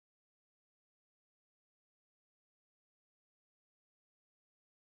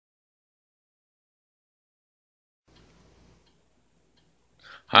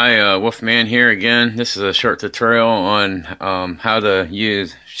Hi, Wolfman here again. This is a short tutorial on how to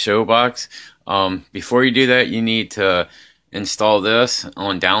use Showbox. Before you do that, you need to install this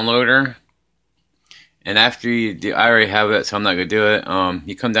on Downloader. And after you do, I already have it, so I'm not gonna do it.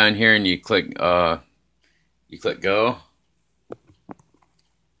 You come down here and you click Go,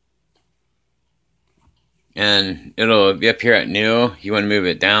 and it'll be up here at New. You want to move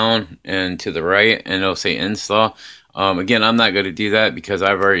it down and to the right, and it'll say Install. Again, I'm not going to do that because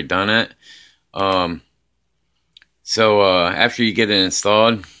I've already done it. So after you get it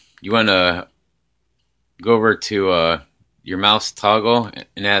installed, you want to go over to your mouse toggle, and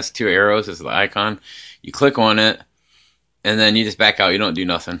it has two arrows as the icon. You click on it, and then you just back out. You don't do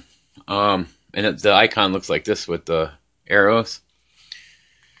nothing. The icon looks like this with the arrows.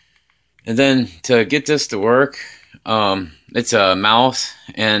 And then to get this to work, it's a mouse,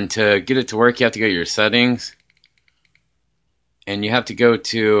 and to get it to work, you have to go to your settings, and you have to go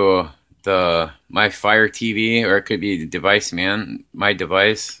to the My Fire TV, or it could be My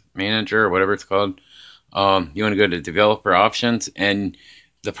Device Manager, or whatever it's called. You want to go to Developer Options, and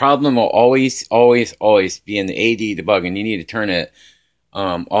the problem will always be in the AD debug, and you need to turn it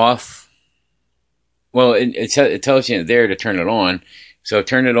off. Well, it tells you there to turn it on, so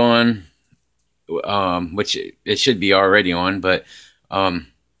turn it on, which it should be already on, but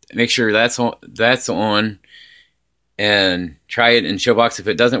make sure that's on, and try it in Showbox. If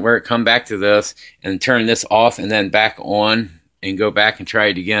it doesn't work, come back to this and turn this off, and then back on, and go back and try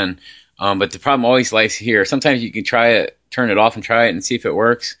it again. But the problem always lies here. Sometimes you can turn it off and try it and see if it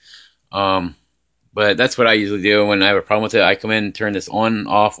works. But that's what I usually do when I have a problem with it. I come in and turn this on,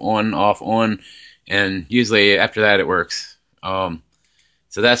 off, on, and usually after that it works. So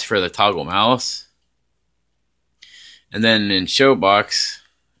that's for the toggle mouse. And then in Showbox,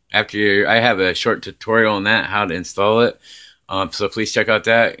 I have a short tutorial on that, how to install it. So please check out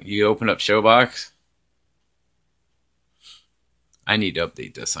that. You open up Showbox. I need to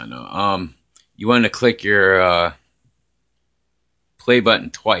update this, I know. You want to click your play button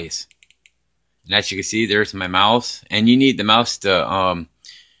twice. And as you can see, there's my mouse. And you need the mouse to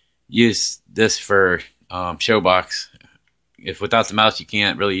use this for Showbox. If without the mouse, you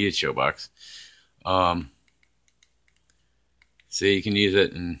can't really use Showbox. So you can use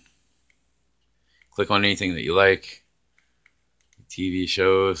it and click on anything that you like. TV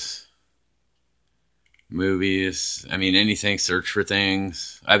shows, movies, I mean anything, search for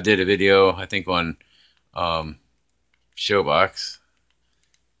things. I did a video, I think, on Showbox.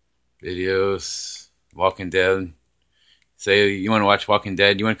 Videos, Walking Dead. Say you want to watch Walking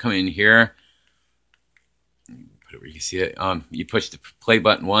Dead, you want to come in here, put it where you see it. You push the play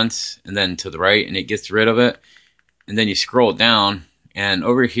button once, and then to the right, and it gets rid of it. And then you scroll down, and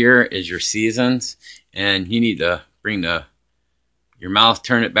over here is your seasons, and you need to bring your mouse,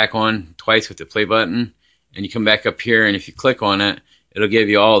 turn it back on twice with the play button, and you come back up here, and if you click on it, it'll give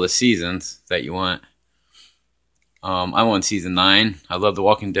you all the seasons that you want. I'm on season 9. I love The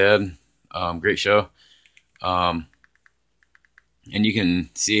Walking Dead. Great show. And you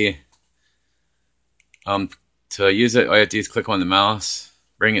can see, to use it, all you have to do is click on the mouse,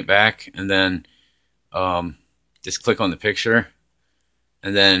 bring it back, and then just click on the picture,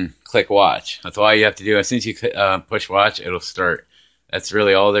 and then click watch. That's all you have to do. As soon as you push watch, it'll start. That's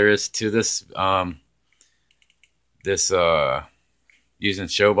really all there is to this. Using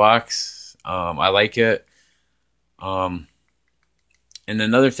Showbox. I like it. And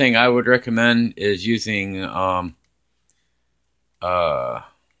another thing I would recommend is using MX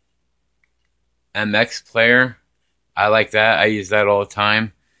Player. I like that. I use that all the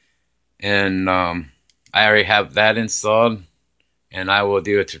time. And I already have that installed, and I will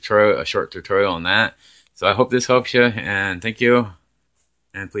do a short tutorial on that. So I hope this helps you, and thank you,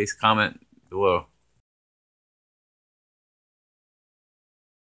 and please comment below.